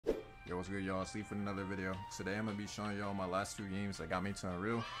what's good, y'all? Sleep for another video. Today I'm gonna be showing y'all my last 2 games that got me to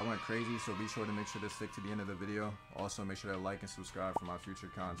Unreal. I went crazy, so be sure to make sure to stick to the end of the video. Also make sure to like and subscribe for my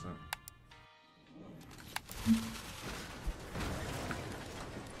future content.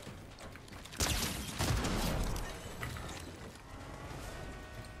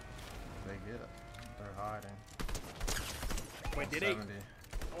 They get it. They're hiding. Wait, did they?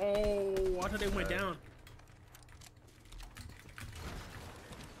 Oh, I thought they went down.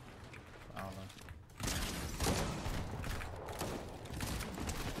 I don't know.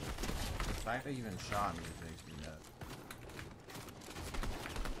 The fact they even shot me makes me mad.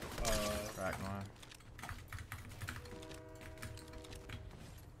 Crack mine.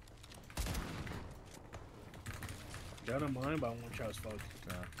 They don't mind, but I want Charles fuck.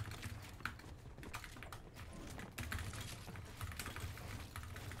 Yeah.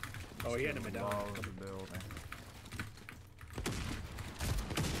 Oh, he had him down. Wall of the building.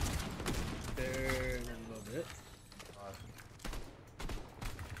 There, and then a little bit.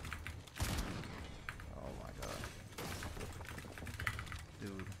 Oh my god.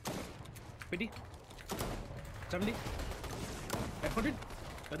 Dude. 50, 70, 100.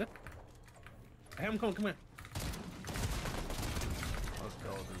 Got it. I have him coming. Come here. Let's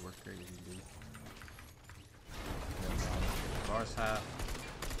go, dude. We're crazy, dude. Bars half.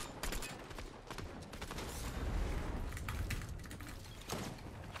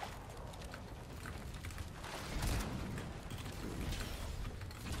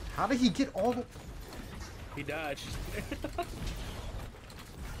 How did he get all the... He dodged.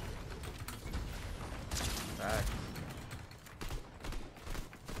 Back.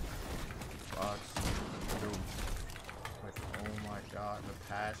 Box. Dude. Like, oh my god, the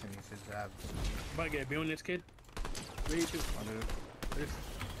passion he just had. About to get a bill on this kid. 3, 2,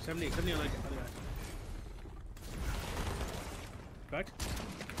 70, 70 on that other guy. Back.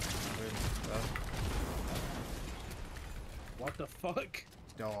 What the fuck?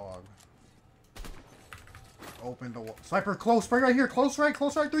 Dog. Open the wall. Sniper close, right here. Close right.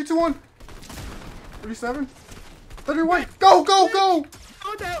 3, 2, 1. 37. 30 white. Go. On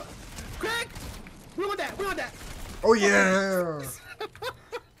that. Crack. We want that. Oh yeah.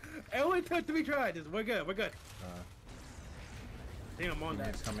 It only took 3 tries. We're good. Damn, I'm on that.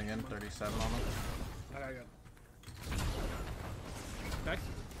 It's coming in. 37 on him. I got it. Back.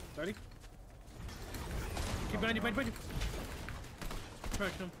 30. Keep behind you.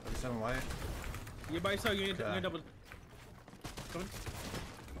 Crack him. 37 white. You're by yourself. You need to double. Come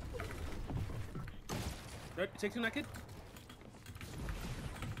on. 16 that kid.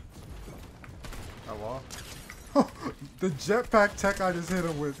 That wall. The jetpack tech I just hit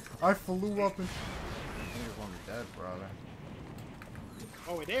him with. I flew up and... I think he's gonna be dead, brother.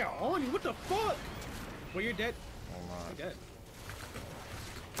 Oh, wait, they are on you. What the fuck? Well, you're dead. Oh my. You're dead.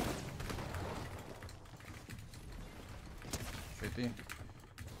 50.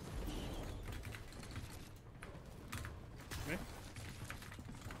 Okay.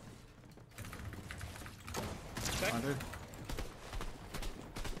 Back. 100.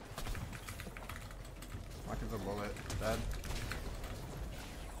 Mark is a bullet. Dead.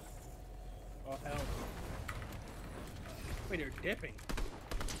 Oh, hell. Wait, they're dipping.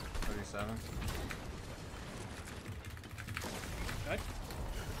 37. Back.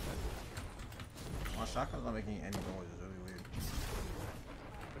 My shotgun's not making any noise. It's really weird.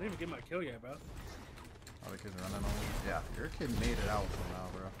 I didn't even get my kill yet, bro. Oh, the kid's running on me. Yeah, your kid made it out somehow,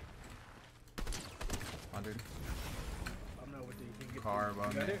 bro. 100. I'm not with you. You can get Car you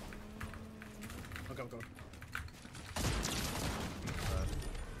above got me. it? Okay, go.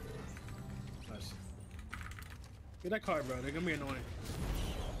 Nice. Get that car, bro. They're gonna be annoying.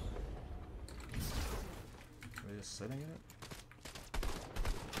 Are they just sitting in it?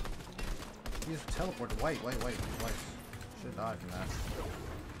 He just teleported. White. Should die from that.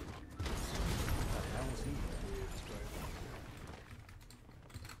 What the hell was he?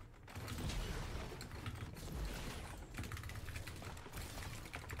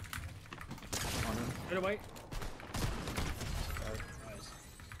 Get away. Nice.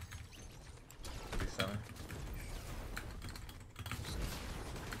 37.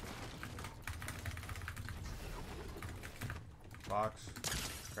 Box.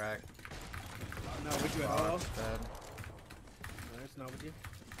 Crack. Not with you at all. Box. Dead. No, it's not with you.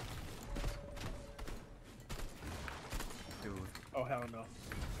 Dude. Oh, hell no.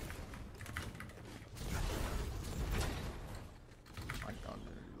 My gun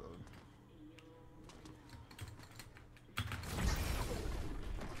didn't reload.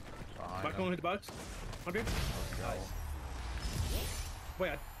 Back on hit the box. 100. Let's go.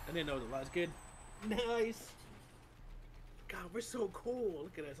 Wait, I didn't know the last good. Nice. God, we're so cool.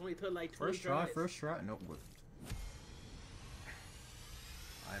 Look at us. Only took like 20 First try, tries. first try. Nope.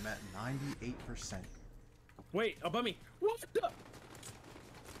 I'm at 98%. Wait, above me. What the?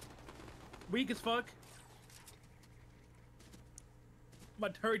 Weak as fuck. My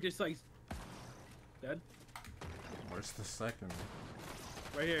turret just like dead. Where's the second?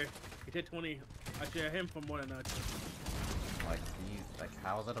 Right here. He did 20. I should have him for more than that. Like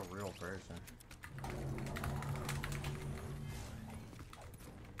how is that a real person?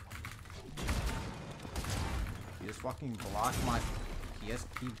 He just fucking blocked my.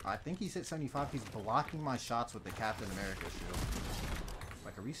 I think he's hit 75. He's blocking my shots with the Captain America shield.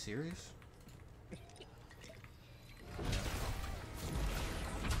 Like, are we serious?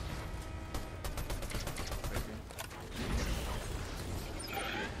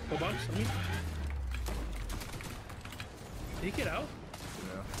 Full box, I mean. Did he get out?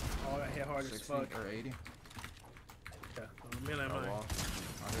 Yeah. Oh, I hit hard as 60 fuck. or 80. Yeah, man, I'm Oh, mine. well.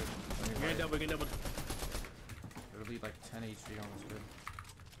 You're gonna double, you're gonna double. It'll be like 10 HP on this good.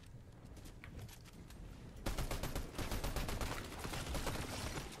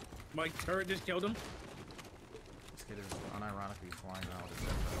 My turret just killed him. This kid is unironically flying around with his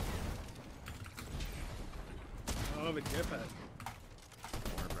jetpack. I don't have a jetpack.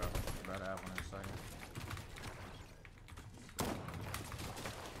 Don't worry, bro. We're about to have one in a second.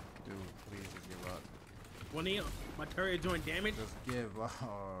 Dude, please just give up. One E, my turret doing damage. Just give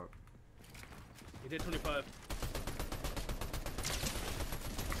up. He did 25.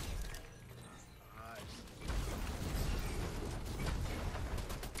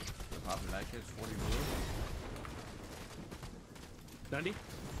 Popping that kid's 40 blue. 90.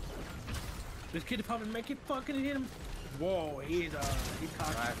 This kid popping, make it fucking hit him. Whoa, he's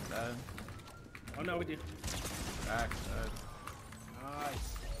cocky. Back dead. Oh no, we did. Back dead.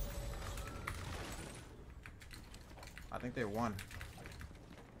 Nice. I think they won.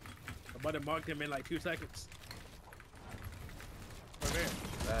 I'm about to mark him in like 2 seconds. Right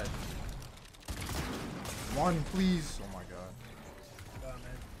there. Dead. One, please. Oh my god. Oh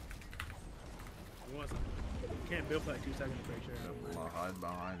man. He wants something. Can't build for like 2 seconds, I'm pretty sure. I'm gonna hide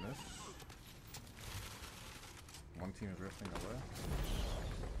behind this. One team is drifting away.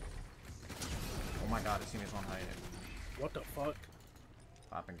 Oh my god, this team is on height. What the fuck?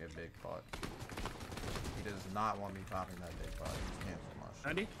 Pop and get big pot. He does not want me popping that big pot. He's cancel my shit.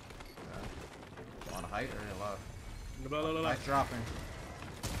 90? Yeah. On height or left? Blah, blah, blah, blah. Height dropping.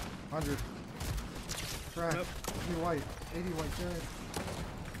 100. Crack. Yep. 80 white. 80 white dead.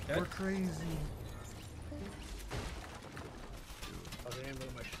 Dead? We're crazy. Okay, I'm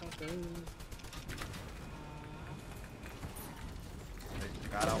with my shotgun. They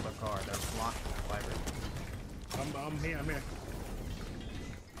got out of the car. They're blocking the fiber. I'm here, I'm here.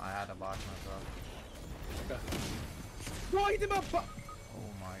 I had to box myself. Okay. Bro, he did my butt!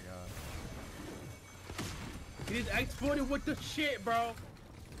 Oh my god. He just exploded with the shit, bro.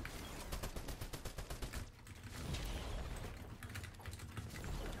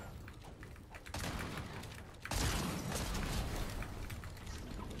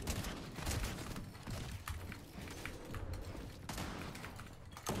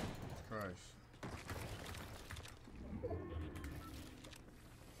 Christ.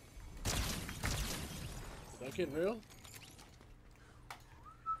 Is that kid real?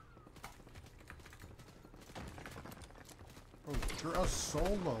 Bro, you're a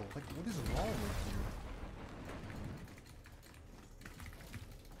solo. Like, what is wrong with you?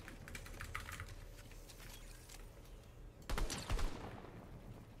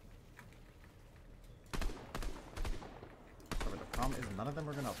 But the problem is none of them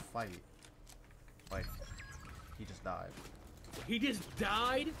are gonna fight. Like, he just died. He just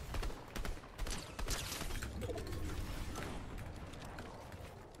died? Well,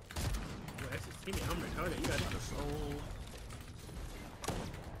 that's just see me, I'm retarded. You got it. So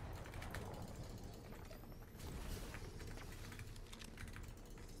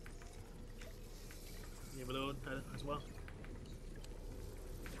You reload as well.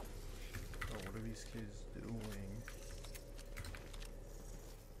 oh, what are these kids doing?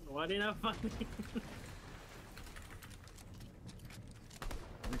 Why didn't I find me?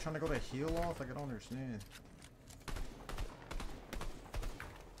 Are we trying to go to heal off? Like, I don't understand.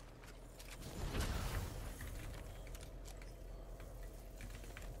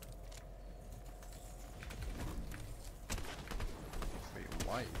 Wait,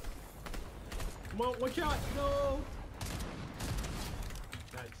 white? Come on, watch out! No!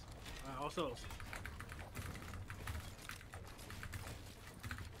 Nice. Also,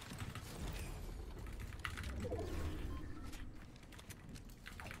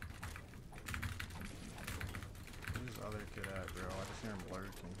 Where's the other kid at?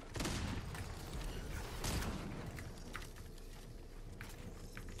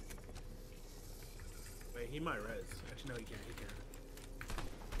 He might res. Actually, no, he can't. He can't.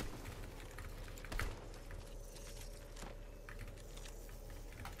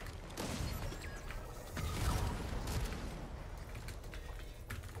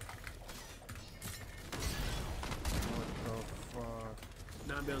 What the fuck?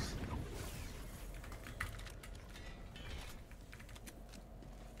 9 bills.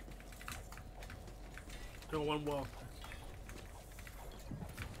 Throw one wall.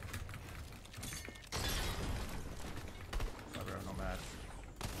 Sorry, no match.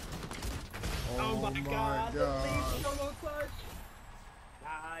 Oh my god. God. Solo clutch.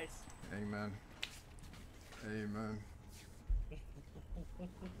 Nice. Amen. Amen.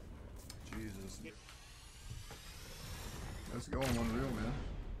 Jesus. Let's go on one real, man.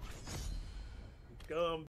 Come.